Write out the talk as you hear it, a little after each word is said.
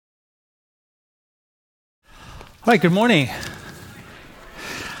All right, good morning.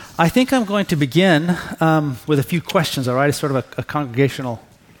 I think I'm going to begin with a few questions, all right? It's sort of a congregational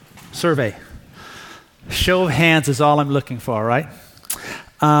survey. Show of hands is all I'm looking for, all right?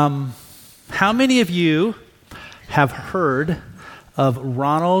 How many of you have heard of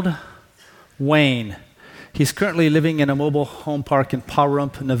Ronald Wayne? He's currently living in a mobile home park in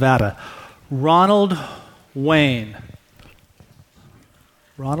Pahrump, Nevada. Ronald Wayne.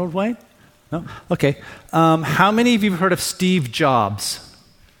 Ronald Wayne? No? Okay. How many of you have heard of Steve Jobs?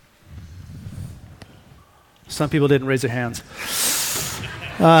 Some people didn't raise their hands.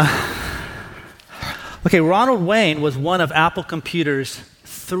 Okay, Ronald Wayne was one of Apple Computer's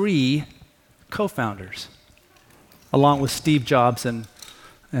 3 co-founders, along with Steve Jobs and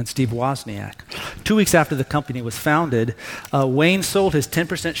Steve Wozniak. 2 weeks after the company was founded, Wayne sold his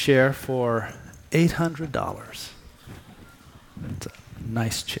 10% share for $800. It's a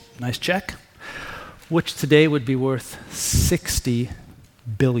nice check, which today would be worth $60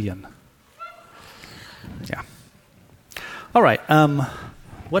 billion. Yeah. All right.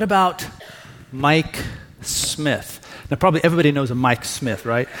 What about Mike Smith? Now, probably everybody knows a Mike Smith,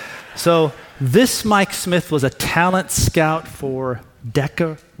 right? So this Mike Smith was a talent scout for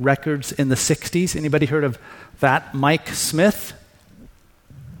Decca Records in the 60s. Anybody heard of that Mike Smith?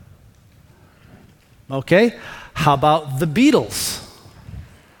 Okay. How about the Beatles?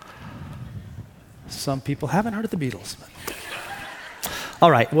 Some people haven't heard of the Beatles.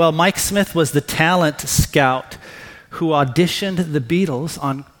 All right. Well, Mike Smith was the talent scout who auditioned the Beatles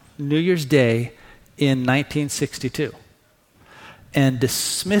on New Year's Day in 1962 and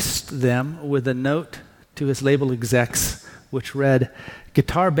dismissed them with a note to his label execs which read,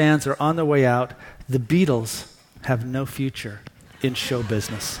 "Guitar bands are on their way out. The Beatles have no future in show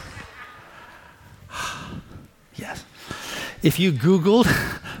business." Yes. If you Googled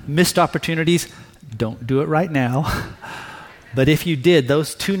missed opportunities, don't do it right now. But if you did,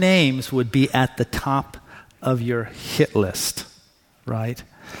 those 2 names would be at the top of your hit list, right?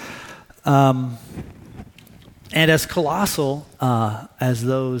 And as colossal as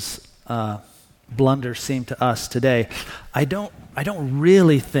those blunders seem to us today, I don't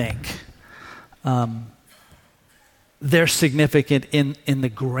really think they're significant in the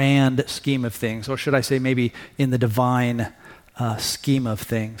grand scheme of things, or should I say maybe in the divine scheme of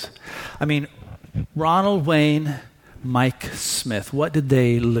things. I mean, Ronald Wayne, Mike Smith, what did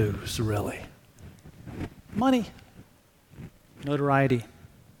they lose, really? Money, notoriety.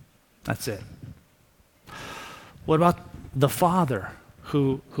 That's it. What about the father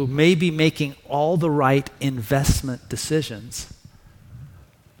who may be making all the right investment decisions,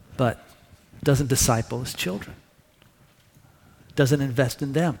 but doesn't disciple his children, doesn't invest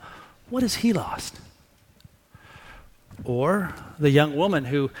in them? What has he lost? Or the young woman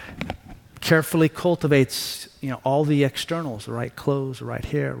who carefully cultivates, all the externals, the right clothes, the right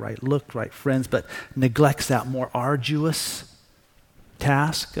hair, right look, right friends, but neglects that more arduous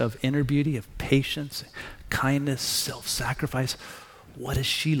task of inner beauty, of patience, kindness, self-sacrifice. What has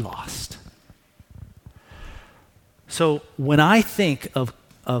she lost? So when I think of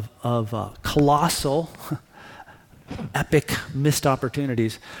colossal, epic missed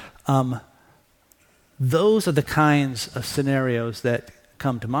opportunities, those are the kinds of scenarios that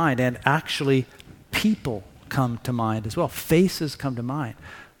come to mind, and actually people come to mind as well. Faces come to mind.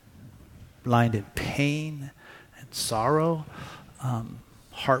 Blind in pain and sorrow,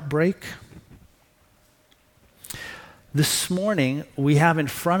 heartbreak. This morning, we have in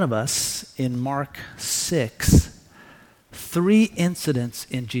front of us in Mark 6, 3 incidents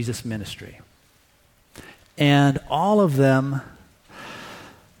in Jesus' ministry. And all of them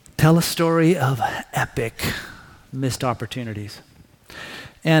tell a story of epic missed opportunities.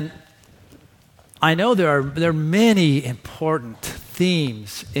 And I know there are many important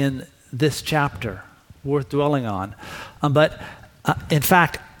themes in this chapter worth dwelling on. But in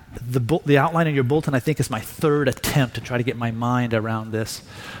fact, the outline in your bulletin, I think, is my 3rd attempt to try to get my mind around this.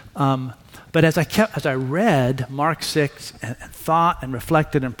 But as I read Mark 6 and thought and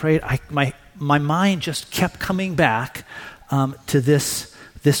reflected and prayed, my mind just kept coming back to this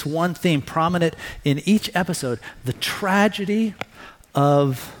one theme prominent in each episode: the tragedy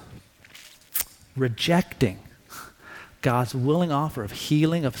of rejecting God's willing offer of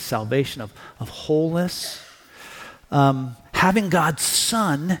healing, of salvation, of wholeness. Having God's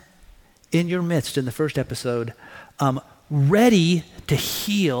Son in your midst in the first episode, ready to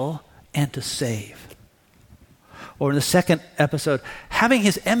heal and to save. Or in the second episode, having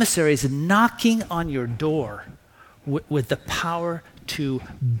his emissaries knocking on your door with the power to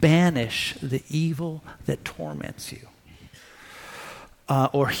banish the evil that torments you.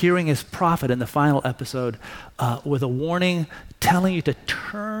 or hearing his prophet in the final episode with a warning telling you to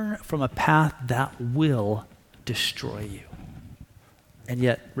turn from a path that will destroy you. And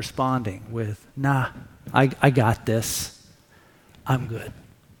yet responding with, nah, I got this. I'm good.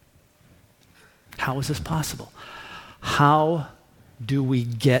 How is this possible? How do we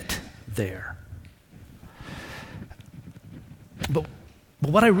get there? But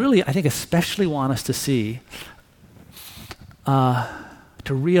what I think especially want us to see, to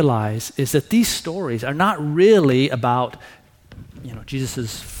realize, is that these stories are not really about,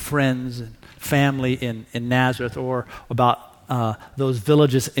 Jesus' friends and family in Nazareth, or about those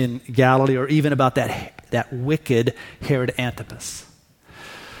villages in Galilee, or even about that wicked Herod Antipas.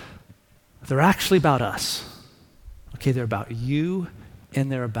 They're actually about us. Okay, they're about you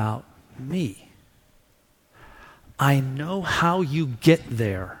and they're about me. I know how you get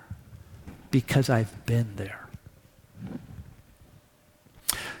there because I've been there.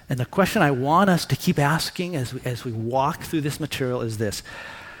 And the question I want us to keep asking as we walk through this material is this: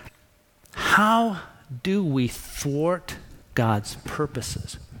 how do we thwart God's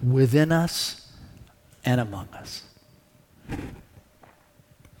purposes within us and among us?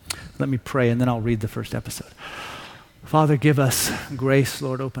 Let me pray, and then I'll read the first episode. Father, give us grace,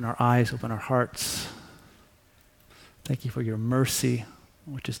 Lord. Open our eyes, open our hearts. Thank you for your mercy,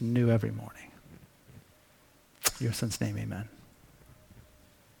 which is new every morning. In your Son's name, amen.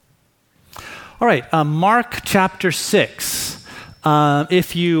 All right, Mark chapter 6.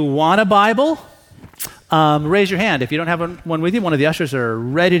 If you want a Bible, raise your hand. If you don't have one with you, one of the ushers are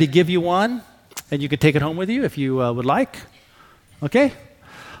ready to give you one, and you can take it home with you if you would like. Okay?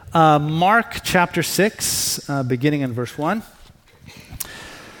 Mark chapter 6, beginning in verse 1.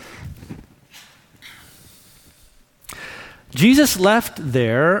 Jesus left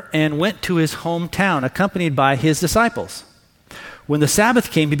there and went to his hometown, accompanied by his disciples. When the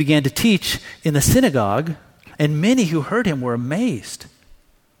Sabbath came, he began to teach in the synagogue, and many who heard him were amazed.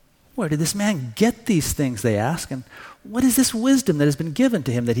 Where did this man get these things, they asked, and what is this wisdom that has been given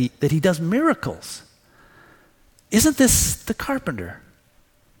to him that he does miracles? Isn't this the carpenter?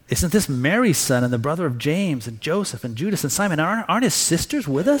 Isn't this Mary's son and the brother of James and Joseph and Judas and Simon? Aren't his sisters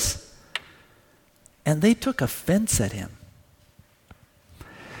with us? And they took offense at him.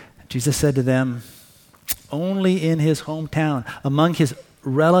 Jesus said to them, only in his hometown, among his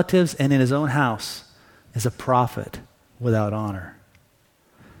relatives and in his own house, is a prophet without honor.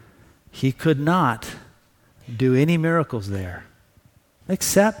 He could not do any miracles there,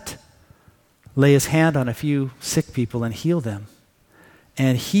 except lay his hand on a few sick people and heal them.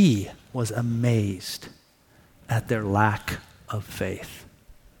 And he was amazed at their lack of faith.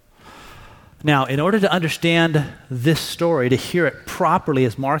 Now, in order to understand this story, to hear it properly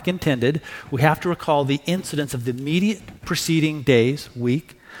as Mark intended, we have to recall the incidents of the immediate preceding days,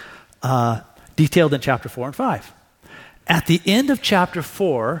 week, detailed in chapter 4 and 5. At the end of chapter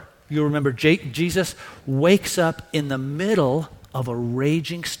 4, you'll remember Jesus wakes up in the middle of a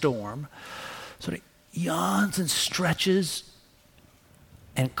raging storm, sort of yawns and stretches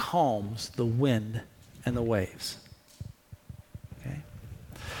and calms the wind and the waves. Okay?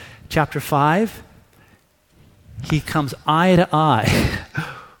 Chapter 5, he comes eye to eye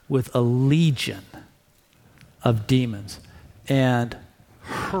with a legion of demons and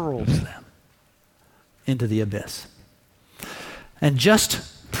hurls them into the abyss. And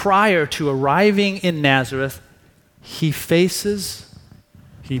just prior to arriving in Nazareth, he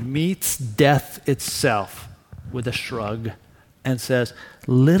meets death itself with a shrug and says,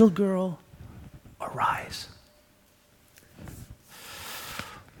 little girl, arise.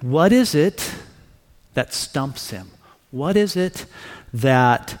 What is it that stumps him? What is it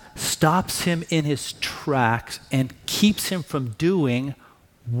that stops him in his tracks and keeps him from doing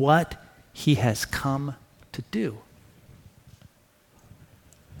what he has come to do?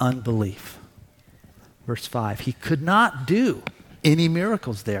 Unbelief. Verse 5, he could not do any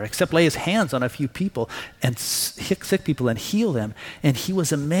miracles there except lay his hands on a few people and sick people and heal them. And he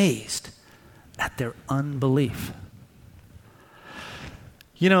was amazed at their unbelief.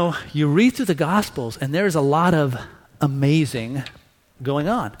 You know, you read through the Gospels and there's a lot of amazing going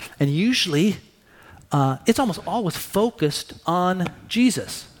on. And usually it's almost always focused on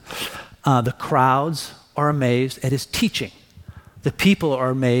Jesus. The crowds are amazed at his teaching. The people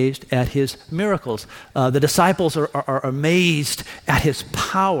are amazed at his miracles. The disciples are amazed at his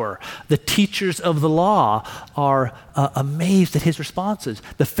power. The teachers of the law are amazed at his responses.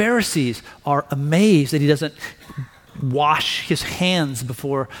 The Pharisees are amazed that he doesn't wash his hands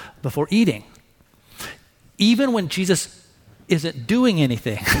before eating. Even when Jesus isn't doing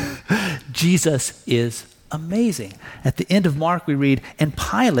anything, Jesus is amazing. At the end of Mark, we read, and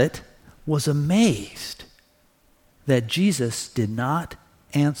Pilate was amazed that Jesus did not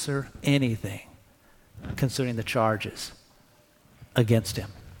answer anything concerning the charges against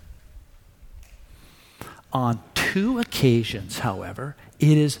him. On 2 occasions, however,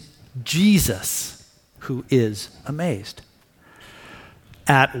 it is Jesus who is amazed.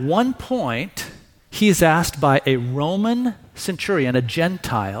 At one point, he is asked by a Roman centurion, a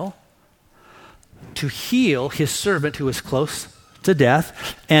Gentile, to heal his servant who is close to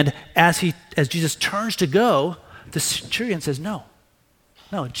death. And as Jesus turns to go, the centurion says, no,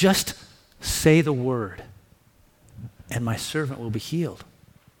 just say the word, and my servant will be healed.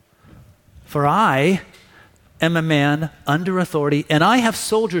 For I am a man under authority, and I have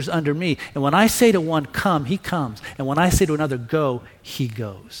soldiers under me. And when I say to one, come, he comes. And when I say to another, go, he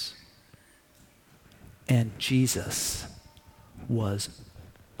goes. And Jesus was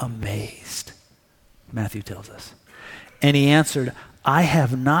amazed, Matthew tells us. And he answered, I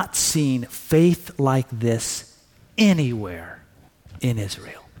have not seen faith like this anywhere in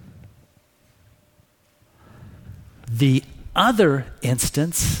Israel. The other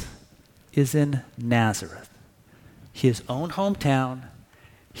instance is in Nazareth, his own hometown,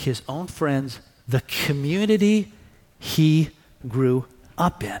 his own friends, the community he grew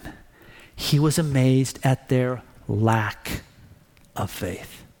up in. He was amazed at their lack of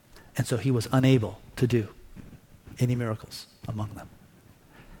faith. And so he was unable to do any miracles among them.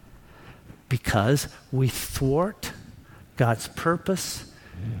 Because we thwart God's purpose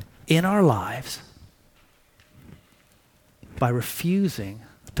in our lives by refusing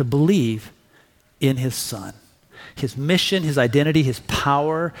to believe in his Son. His mission, his identity, his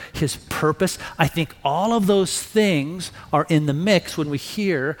power, his purpose. I think all of those things are in the mix when we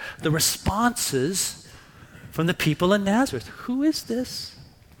hear the responses from the people in Nazareth. Who is this?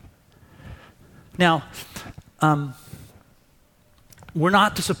 Now, we're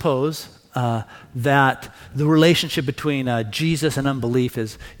not to suppose that the relationship between Jesus and unbelief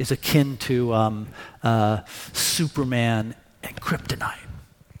is akin to Superman and kryptonite.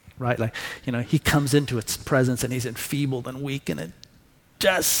 Right? Like, he comes into its presence and he's enfeebled and weak and it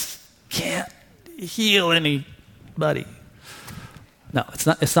just can't heal anybody. No,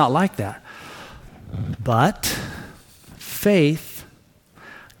 it's not like that. But faith,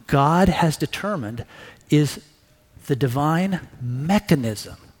 God has determined, is the divine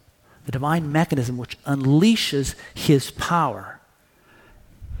mechanism which unleashes his power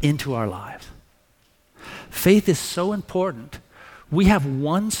into our lives. Faith is so important. We have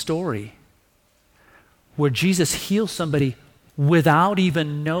one story where Jesus heals somebody without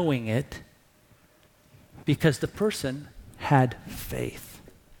even knowing it because the person had faith.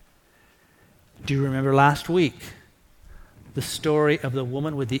 Do you remember last week the story of the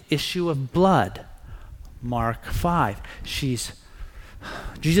woman with the issue of blood? Mark 5.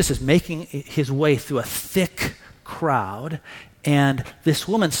 Jesus is making his way through a thick crowd, and this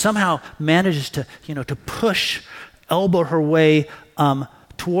woman somehow manages to elbow her way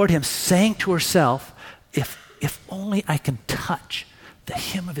toward him, saying to herself, if only I can touch the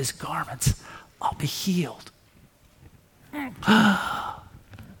hem of his garments, I'll be healed.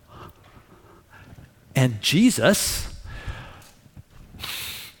 And Jesus,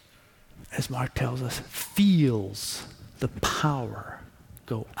 as Mark tells us, feels the power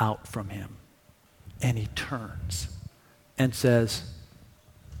go out from him. And he turns and says,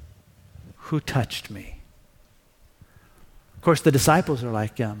 who touched me? Of course, the disciples are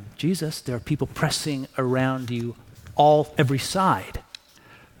like, Jesus, there are people pressing around you every side.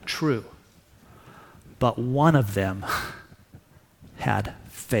 True. But one of them had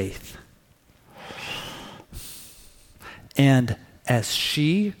faith. And as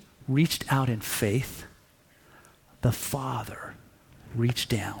she reached out in faith, the Father reached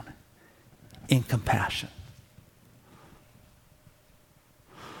down in compassion.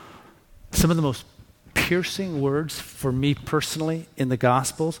 Some of the most piercing words for me personally in the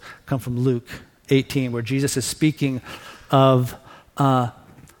Gospels come from Luke 18, where Jesus is speaking of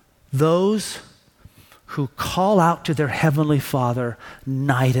those who call out to their heavenly Father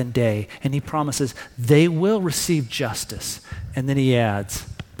night and day. And he promises they will receive justice. And then he adds,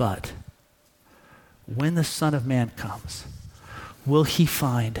 but when the Son of Man comes, will he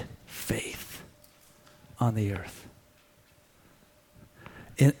find faith on the earth?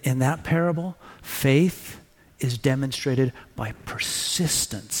 In that parable, faith is demonstrated by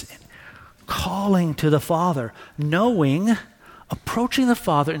persistence in calling to the Father, approaching the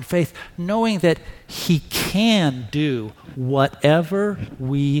Father in faith, knowing that he can do whatever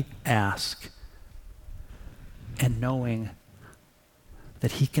we ask, and knowing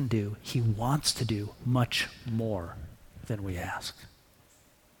that he can do, he wants to do much more than we ask.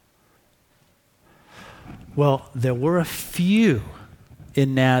 Well, there were a few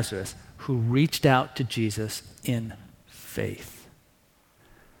in Nazareth who reached out to Jesus in faith.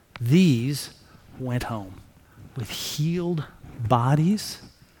 These went home with healed bodies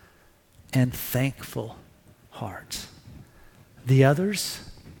and thankful hearts. The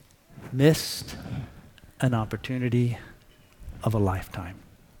others missed an opportunity of a lifetime,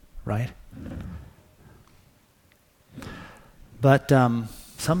 right? But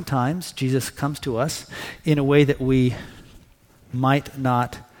sometimes Jesus comes to us in a way that we might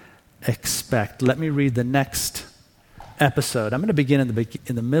not expect. Let me read the next episode. I'm going to begin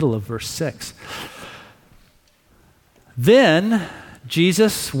in the middle of verse 6. Then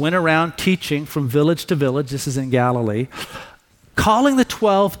Jesus went around teaching from village to village. This is in Galilee. Calling the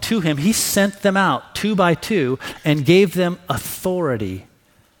 12 to him, he sent them out 2 by 2 and gave them authority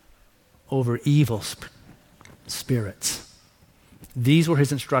over evil spirits. These were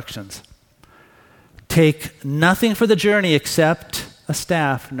his instructions. Take nothing for the journey except a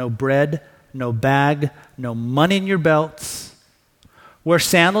staff, no bread, no bag, no money in your belts. Wear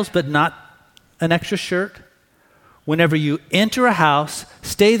sandals, but not an extra shirt. Whenever you enter a house,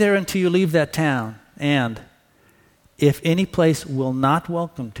 stay there until you leave that town. And if any place will not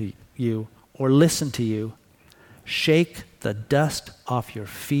welcome to you or listen to you, shake the dust off your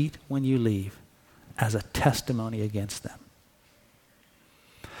feet when you leave as a testimony against them.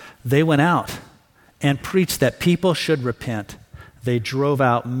 They went out and preached that people should repent. They drove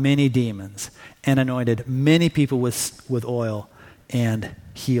out many demons and anointed many people with oil and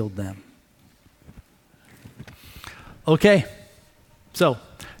healed them. Okay, so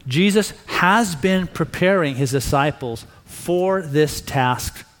Jesus has been preparing his disciples for this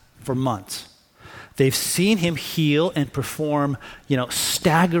task for months. They've seen him heal and perform,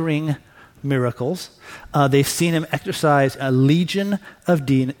 staggering miracles. They've seen him exorcise a legion of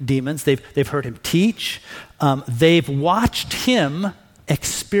demons. They've heard him teach. They've watched him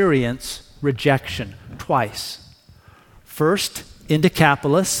experience rejection twice. First in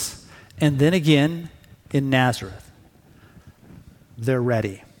Decapolis, and then again in Nazareth. They're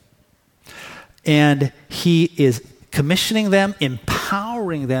ready. And he is commissioning them,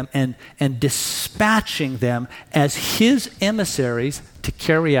 empowering them, and dispatching them as his emissaries to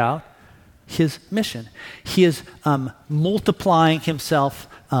carry out his mission. He is multiplying himself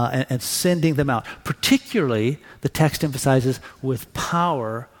and sending them out. Particularly, the text emphasizes, with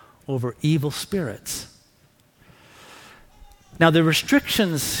power over evil spirits. Now, the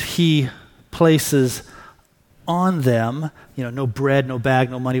restrictions he places on them, no bread, no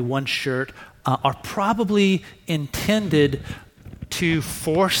bag, no money, one shirt, are probably intended to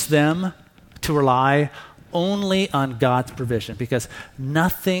force them to rely only on God's provision, because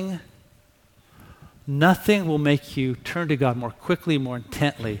nothing will make you turn to God more quickly, more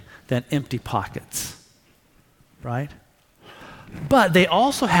intently than empty pockets, right? But they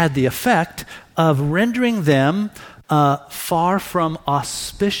also had the effect of rendering them far from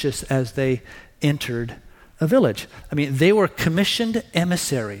auspicious as they entered a village. I mean, they were commissioned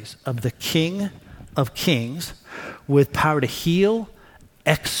emissaries of the King of Kings with power to heal,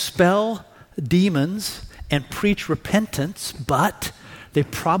 expel demons, and preach repentance, but they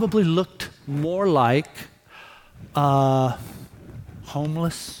probably looked more like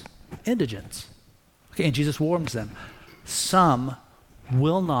homeless indigents. Okay, and Jesus warns them, some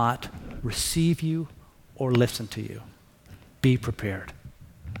will not receive you or listen to you. Be prepared.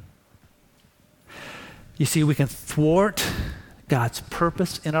 You see, we can thwart God's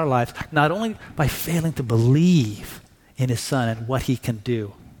purpose in our lives, not only by failing to believe in his Son and what he can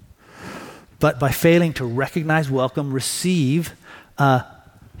do, but by failing to recognize, welcome, receive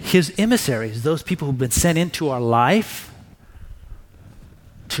his emissaries, those people who've been sent into our life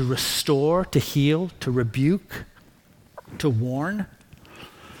to restore, to heal, to rebuke, to warn.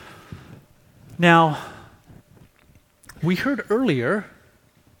 Now, we heard earlier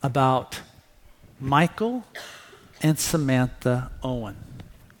about Michael and Samantha Owen,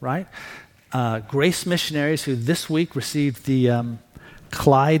 right? Grace missionaries who this week received the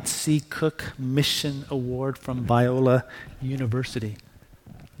Clyde C. Cook Mission Award from Biola University.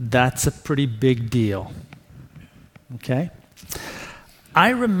 That's a pretty big deal, okay? I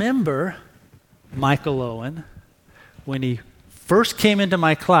remember Michael Owen when he first came into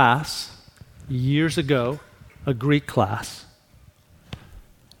my class years ago, a Greek class.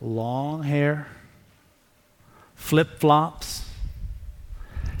 Long hair, flip-flops,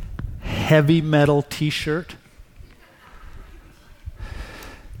 heavy metal t-shirt.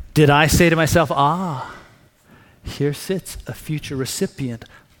 Did I say to myself, here sits a future recipient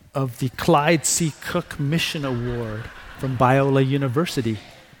of the Clyde C. Cook Mission Award from Biola University.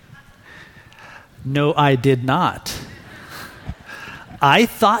 No, I did not. I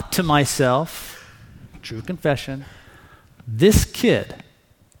thought to myself, true confession, this kid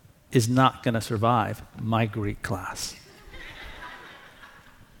is not going to survive my Greek class.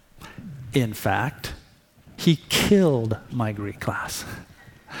 In fact, he killed my Greek class.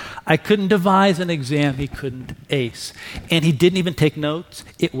 I couldn't devise an exam he couldn't ace. And he didn't even take notes.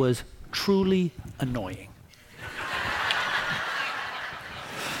 It was truly annoying.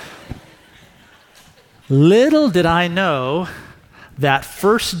 Little did I know that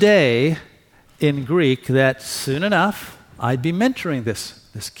first day in Greek that soon enough I'd be mentoring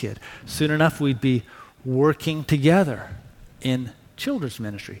this kid. Soon enough we'd be working together in children's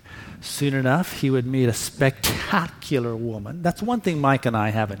ministry. Soon enough he would meet a spectacular woman. That's one thing Mike and I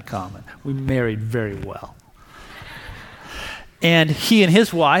have in common. We married very well. And he and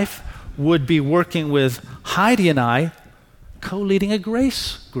his wife would be working with Heidi and I, co-leading a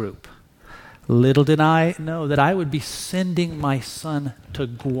grace group. Little did I know that I would be sending my son to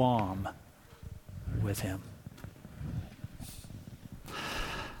Guam with him.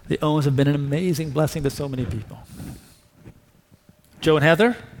 The Owens have been an amazing blessing to so many people. Joe and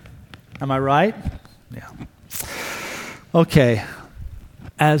Heather, am I right? Yeah. Okay.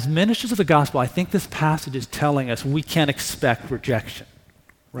 As ministers of the gospel, I think this passage is telling us we can't expect rejection,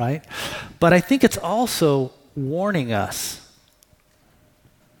 right? But I think it's also warning us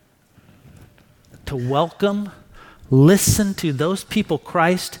to welcome, listen to those people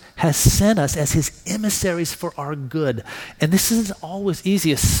Christ has sent us as his emissaries for our good. And this isn't always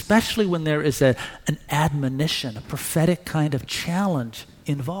easy, especially when there is an admonition, a prophetic kind of challenge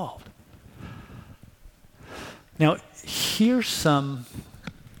involved. Now, here's some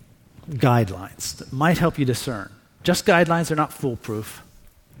guidelines that might help you discern. Just guidelines are not foolproof.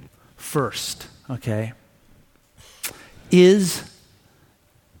 First, okay, is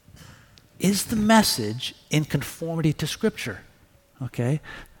the message in conformity to Scripture? Okay?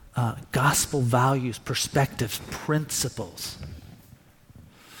 Gospel values, perspectives, principles.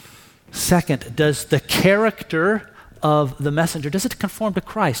 Second, does the character of the messenger, does it conform to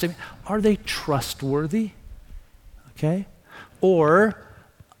Christ? I mean, are they trustworthy? Okay? Or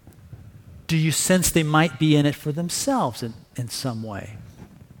do you sense they might be in it for themselves in some way?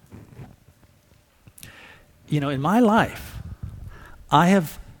 You know, in my life, I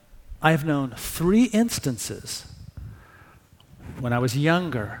have known 3 instances when I was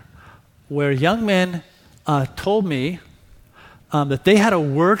younger where young men told me that they had a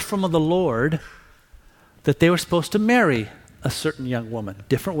word from the Lord that they were supposed to marry a certain young woman.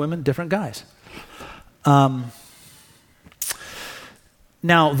 Different women, different guys.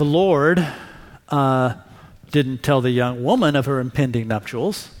 Now, the Lord didn't tell the young woman of her impending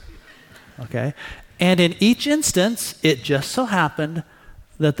nuptials. Okay? And in each instance, it just so happened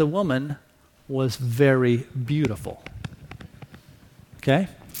that the woman was very beautiful. Okay?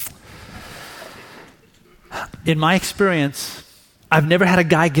 In my experience, I've never had a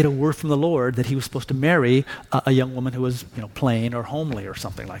guy get a word from the Lord that he was supposed to marry a young woman who was, plain or homely or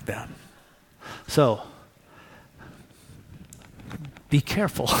something like that. So, be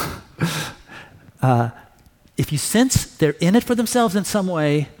careful. If you sense they're in it for themselves in some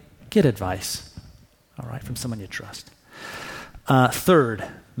way, get advice, all right, from someone you trust. Third,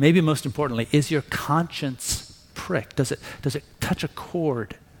 maybe most importantly, is your conscience pricked? Does it touch a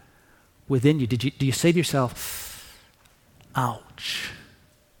chord within you? Do you say to yourself, ouch?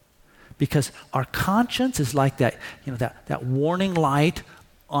 Because our conscience is like that, that warning light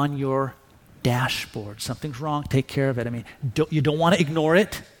on your dashboard. Something's wrong, take care of it. I mean, you don't want to ignore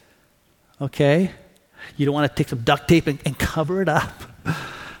it, okay? You don't want to take some duct tape and cover it up.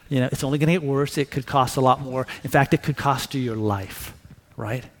 It's only going to get worse. It could cost a lot more. In fact, it could cost you your life,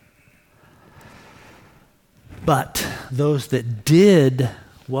 right? But those that did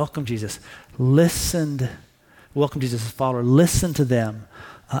welcome Jesus, welcome Jesus as follower, listen to them.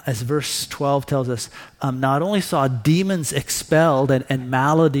 As verse 12 tells us, not only saw demons expelled and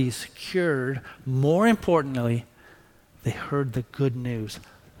maladies cured, more importantly, they heard the good news,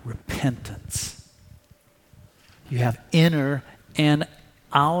 repentance. You have inner and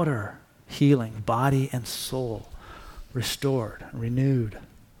outer healing, body and soul, restored, renewed.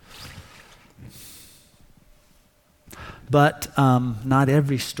 But not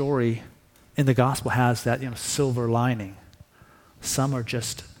every story in the gospel has that silver lining. Some are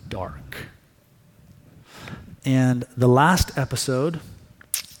just dark. And the last episode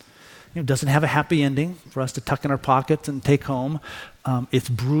doesn't have a happy ending for us to tuck in our pockets and take home. It's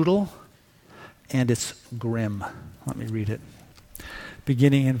brutal and it's grim. Let me read it.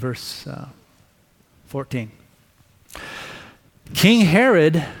 Beginning in verse 14. King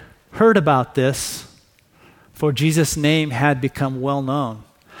Herod heard about this, for Jesus' name had become well known.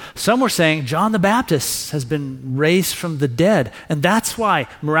 Some were saying John the Baptist has been raised from the dead, and that's why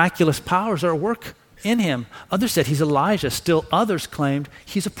miraculous powers are at work in him. Others said he's Elijah. Still others claimed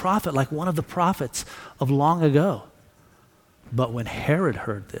he's a prophet, like one of the prophets of long ago. But when Herod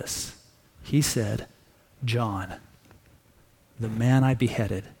heard this, he said, John, the man I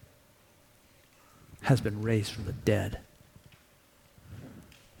beheaded, has been raised from the dead.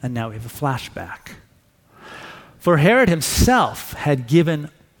 And now we have a flashback. For Herod himself had given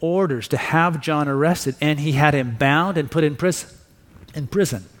orders to have John arrested, and he had him bound and put in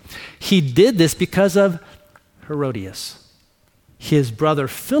prison. He did this because of Herodias, his brother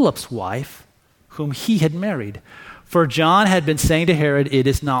Philip's wife, whom he had married. For John had been saying to Herod, it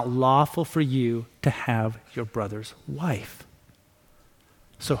is not lawful for you to have your brother's wife.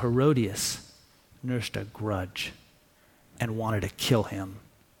 So Herodias nursed a grudge and wanted to kill him.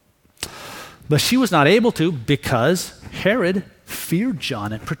 But she was not able to because Herod feared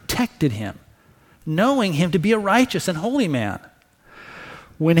John and protected him, knowing him to be a righteous and holy man.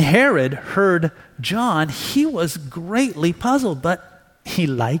 When Herod heard John, he was greatly puzzled, but he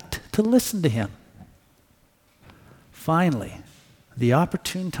liked to listen to him. Finally, the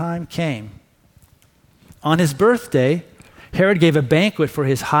opportune time came. On his birthday, Herod gave a banquet for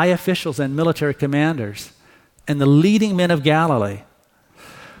his high officials and military commanders and the leading men of Galilee.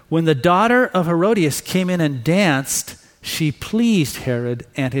 When the daughter of Herodias came in and danced, she pleased Herod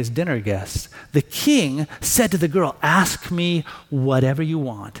and his dinner guests. The king said to the girl, ask me whatever you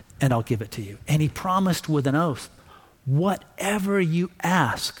want, and I'll give it to you. And he promised with an oath, whatever you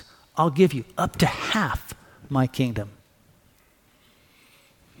ask, I'll give you, up to half my kingdom.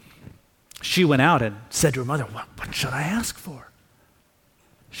 She went out and said to her mother, what should I ask for?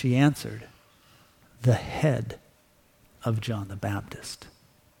 She answered, the head of John the Baptist.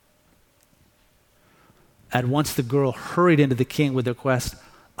 At once the girl hurried into the king with the request,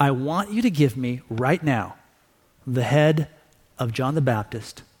 I want you to give me right now the head of John the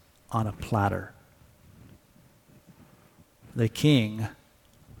Baptist on a platter. The king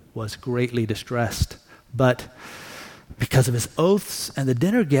was greatly distressed, but because of his oaths and the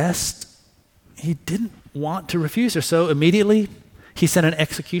dinner guests, he didn't want to refuse her. So immediately he sent an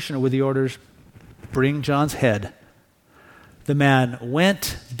executioner with the orders, bring John's head. The man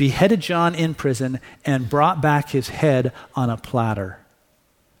went, beheaded John in prison, and brought back his head on a platter.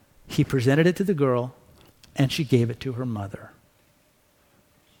 He presented it to the girl, and she gave it to her mother.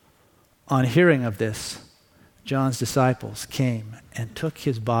 On hearing of this, John's disciples came and took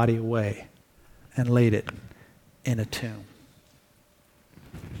his body away and laid it in a tomb.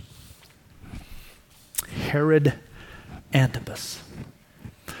 Herod Antipas,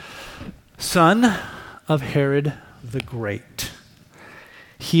 son of Herod the Great.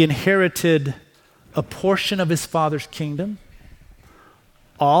 He inherited a portion of his father's kingdom,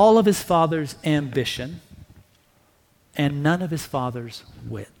 all of his father's ambition, and none of his father's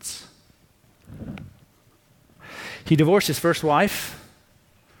wits. He divorced his first wife,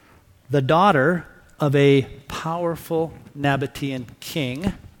 the daughter of a powerful Nabatean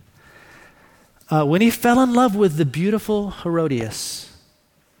king, when he fell in love with the beautiful Herodias,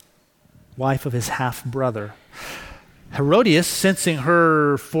 wife of his half-brother. Herodias, sensing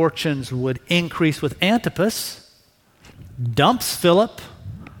her fortunes would increase with Antipas, dumps Philip,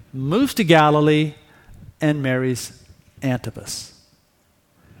 moves to Galilee, and marries Antipas.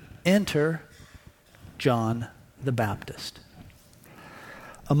 Enter John the Baptist.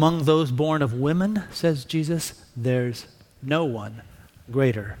 Among those born of women, says Jesus, there's no one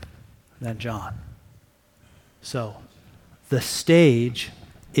greater than John. So, the stage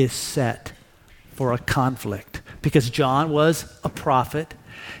is set for a conflict because John was a prophet,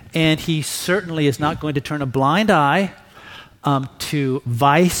 and he certainly is not going to turn a blind eye to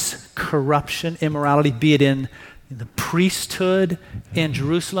vice, corruption, immorality, be it in the priesthood in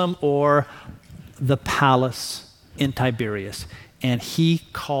Jerusalem or the palace in Tiberias. And he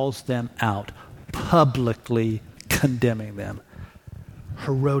calls them out, publicly condemning them.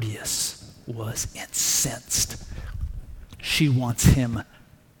 Herodias was incensed. She wants him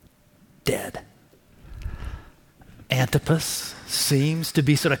dead. Antipas seems to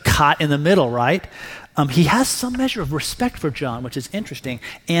be sort of caught in the middle, right? He has some measure of respect for John, which is interesting,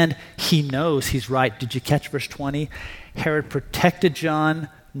 and he knows he's right. Did you catch verse 20? Herod protected John,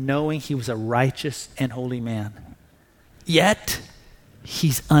 knowing he was a righteous and holy man. Yet,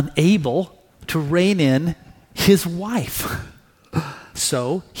 he's unable to rein in his wife.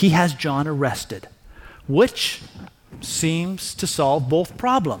 so, he has John arrested, which seems to solve both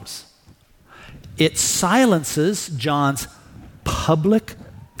problems. It silences John's public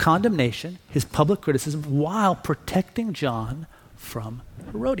condemnation, his public criticism, while protecting John from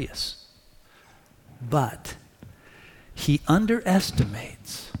Herodias. But he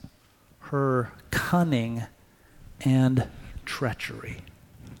underestimates her cunning and treachery.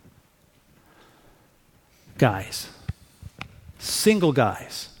 Guys, single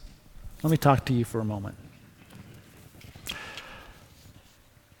guys, let me talk to you for a moment.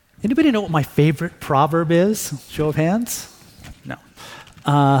 Anybody know what my favorite proverb is? Show of hands? No.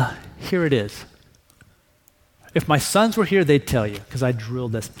 Here it is. If my sons were here, they'd tell you, because I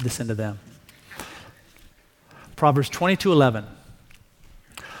drilled this into them. Proverbs 22:11.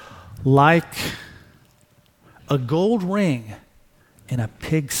 Like a gold ring in a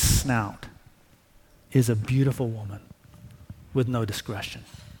pig's snout is a beautiful woman with no discretion.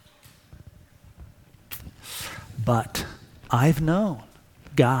 But I've known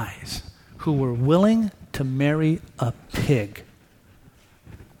guys who were willing to marry a pig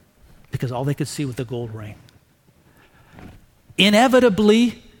because all they could see was the gold ring.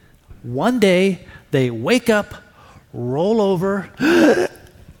 Inevitably, one day they wake up, roll over,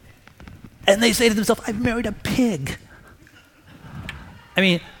 and they say to themselves, I've married a pig. I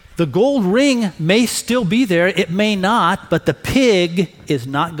mean, the gold ring may still be there, it may not, but the pig is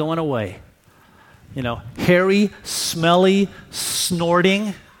not going away. You know, hairy, smelly,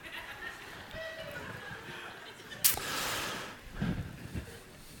 snorting.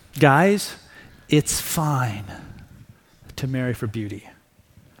 Guys, it's fine to marry for beauty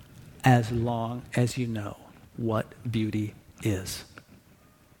as long as you know what beauty is.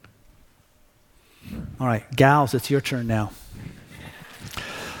 All right, gals, it's your turn now.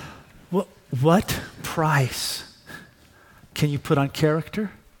 What price can you put on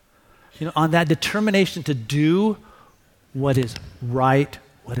character? You know, on that determination to do what is right,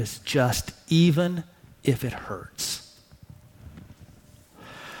 what is just, even if it hurts.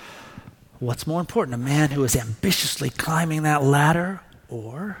 What's more important, a man who is ambitiously climbing that ladder,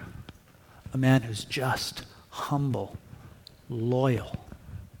 or a man who's just, humble, loyal?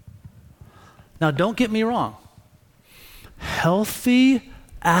 Now, don't get me wrong. Healthy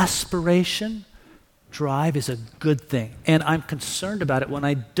aspiration, drive is a good thing. And I'm concerned about it when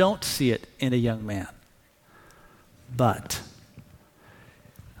I don't see it in a young man. But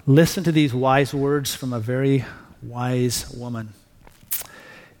listen to these wise words from a very wise woman.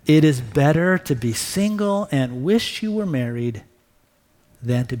 It is better to be single and wish you were married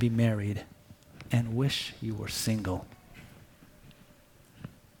than to be married and wish you were single.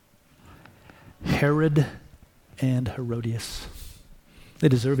 Herod and Herodias. They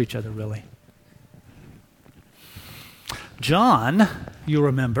deserve each other, really. John, you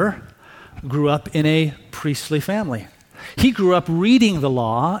remember, grew up in a priestly family. He grew up reading the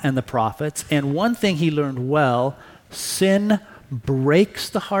law and the prophets, and one thing he learned well, sin breaks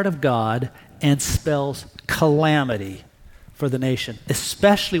the heart of God and spells calamity for the nation,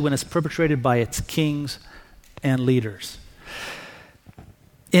 especially when it's perpetrated by its kings and leaders.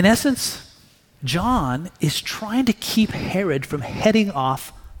 In essence, John is trying to keep Herod from heading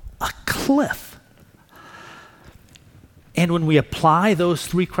off a cliff. And when we apply those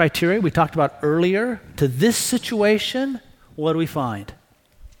three criteria we talked about earlier to this situation, what do we find?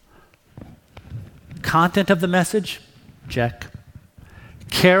 Content of the message? Check.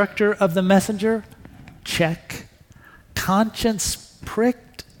 Character of the messenger? Check. Conscience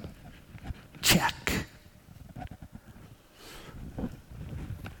pricked? Check.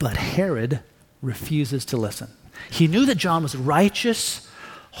 But Herod refuses to listen. He knew that John was righteous,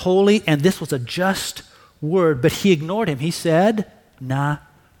 holy, and this was a just word, but he ignored him. He said, nah,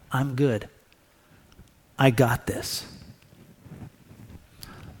 I'm good. I got this.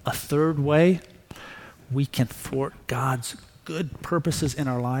 A third way we can thwart God's good purposes in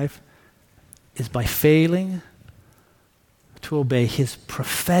our life is by failing to obey his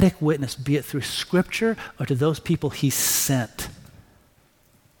prophetic witness, be it through Scripture or to those people he sent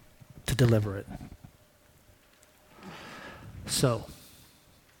to deliver it. So,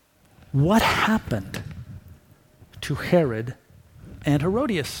 what happened to Herod and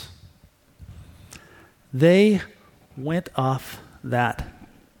Herodias? They went off that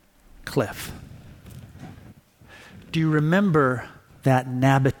cliff. Do you remember that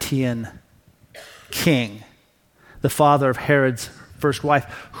Nabatean king, the father of Herod's first wife,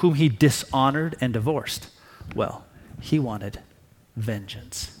 whom he dishonored and divorced? Well, he wanted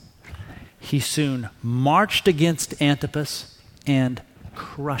vengeance. He soon marched against Antipas and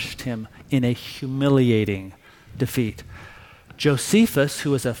crushed him in a humiliating defeat. Josephus,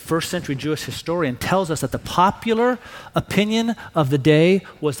 who is a first century Jewish historian, tells us that the popular opinion of the day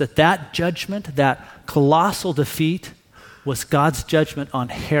was that judgment, that colossal defeat, was God's judgment on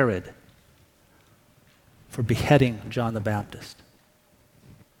Herod for beheading John the Baptist.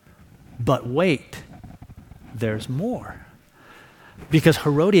 But wait, there's more. Because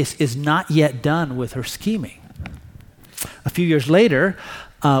Herodias is not yet done with her scheming. A few years later,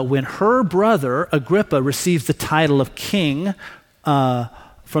 when her brother Agrippa receives the title of king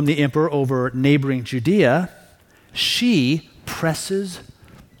from the emperor over neighboring Judea, she presses,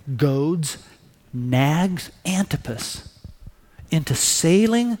 goads, nags Antipas into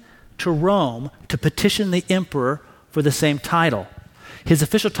sailing to Rome to petition the emperor for the same title. His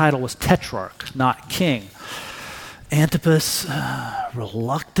official title was tetrarch, not king. Antipas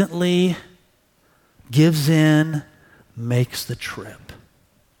reluctantly gives in, makes the trip.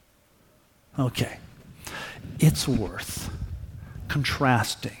 Okay, it's worth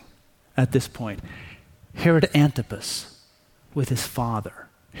contrasting at this point Herod Antipas with his father,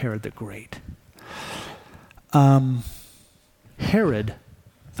 Herod the Great. Herod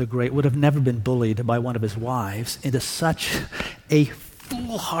the Great would have never been bullied by one of his wives into such a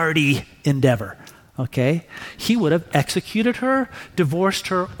foolhardy endeavor. Okay? He would have executed her, divorced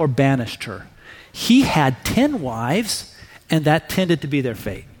her, or banished her. He had 10 wives, and that tended to be their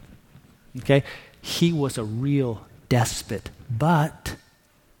fate. Okay? He was a real despot, but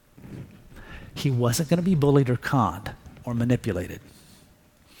he wasn't going to be bullied or conned or manipulated.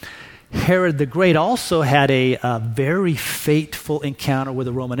 Herod the Great also had a very fateful encounter with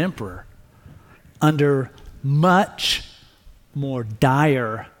the Roman emperor under much more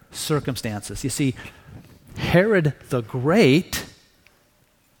dire circumstances. You see, Herod the Great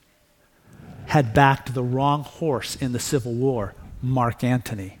had backed the wrong horse in the Civil War, Mark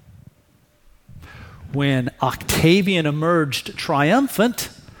Antony. When Octavian emerged triumphant,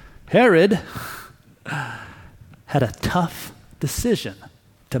 Herod had a tough decision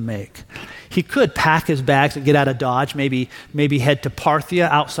to make. He could pack his bags and get out of Dodge, maybe head to Parthia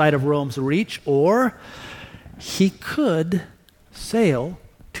outside of Rome's reach, or he could sail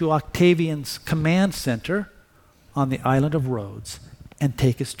to Octavian's command center on the island of Rhodes and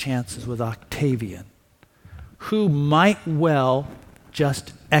take his chances with Octavian, who might well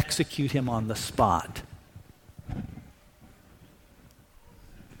just execute him on the spot.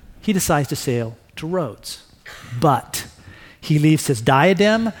 He decides to sail to Rhodes, but he leaves his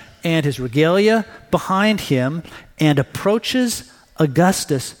diadem and his regalia behind him and approaches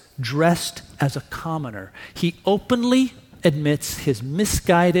Augustus dressed as a commoner. He openly admits his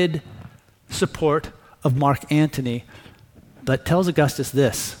misguided support of Mark Antony, but tells Augustus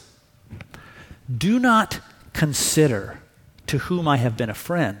this: do not consider to whom I have been a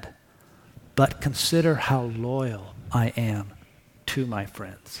friend, but consider how loyal I am to my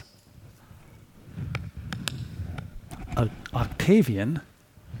friends. Octavian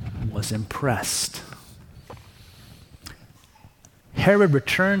was impressed. Herod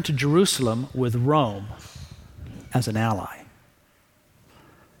returned to Jerusalem with Rome as an ally.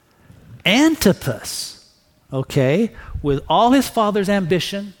 Antipas, with all his father's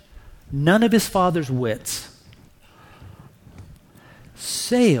ambition, none of his father's wits,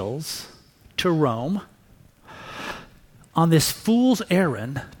 sails to Rome on this fool's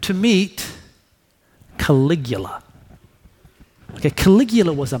errand to meet Caligula.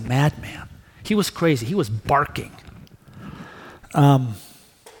 Caligula was a madman. He was crazy. He was barking. And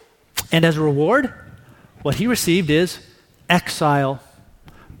as a reward, what he received is exile,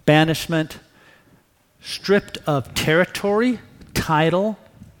 banishment, stripped of territory, title,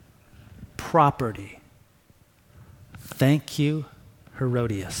 property. Thank you,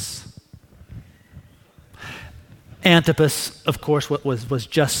 Herodias. Antipas, of course, was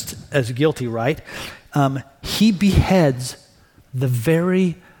just as guilty, right? He beheads the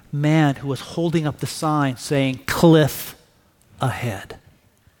very man who was holding up the sign saying, "Cliff ahead."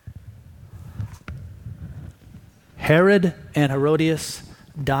 Herod and Herodias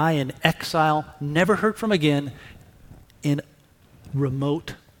die in exile, never heard from again, in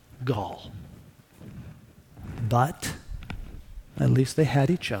remote Gaul. But at least they had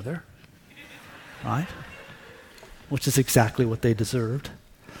each other, right? Which is exactly what they deserved.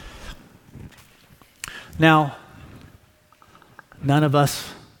 Now, none of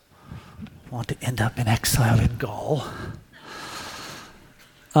us want to end up in exile in Gaul.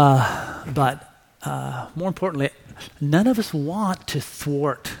 But more importantly, none of us want to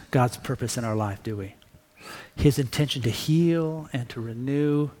thwart God's purpose in our life, do we? His intention to heal and to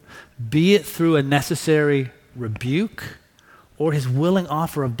renew, be it through a necessary rebuke or his willing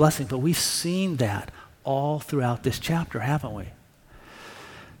offer of blessing. But we've seen that all throughout this chapter, haven't we?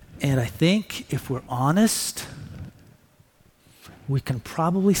 And I think if we're honest, we can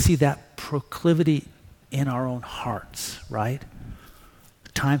probably see that proclivity in our own hearts, right?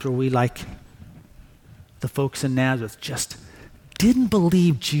 Times where we, like the folks in Nazareth, just didn't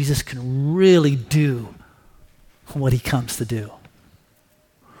believe Jesus can really do what he comes to do.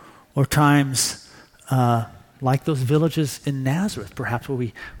 Or times like those villages in Nazareth, perhaps, where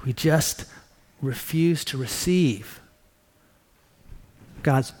we just refuse to receive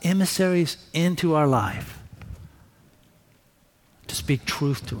God's emissaries into our life to speak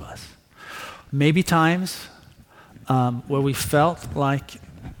truth to us. Maybe times where we felt like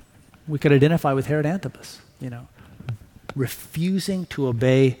we could identify with Herod Antipas, refusing to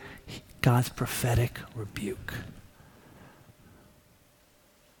obey God's prophetic rebuke.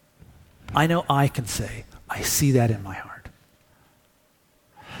 I know I can say, I see that in my heart.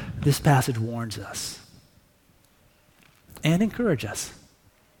 This passage warns us and encourages us.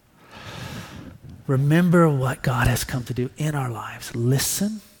 Remember what God has come to do in our lives.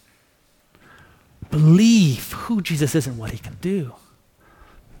 Listen. Believe who Jesus is and what he can do.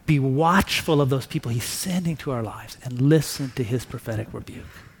 Be watchful of those people he's sending to our lives and listen to his prophetic rebuke.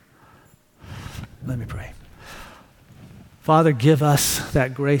 Let me pray. Father, give us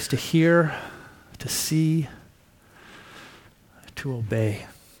that grace to hear, to see, to obey.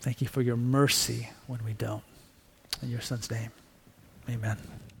 Thank you for your mercy when we don't. In your son's name, amen.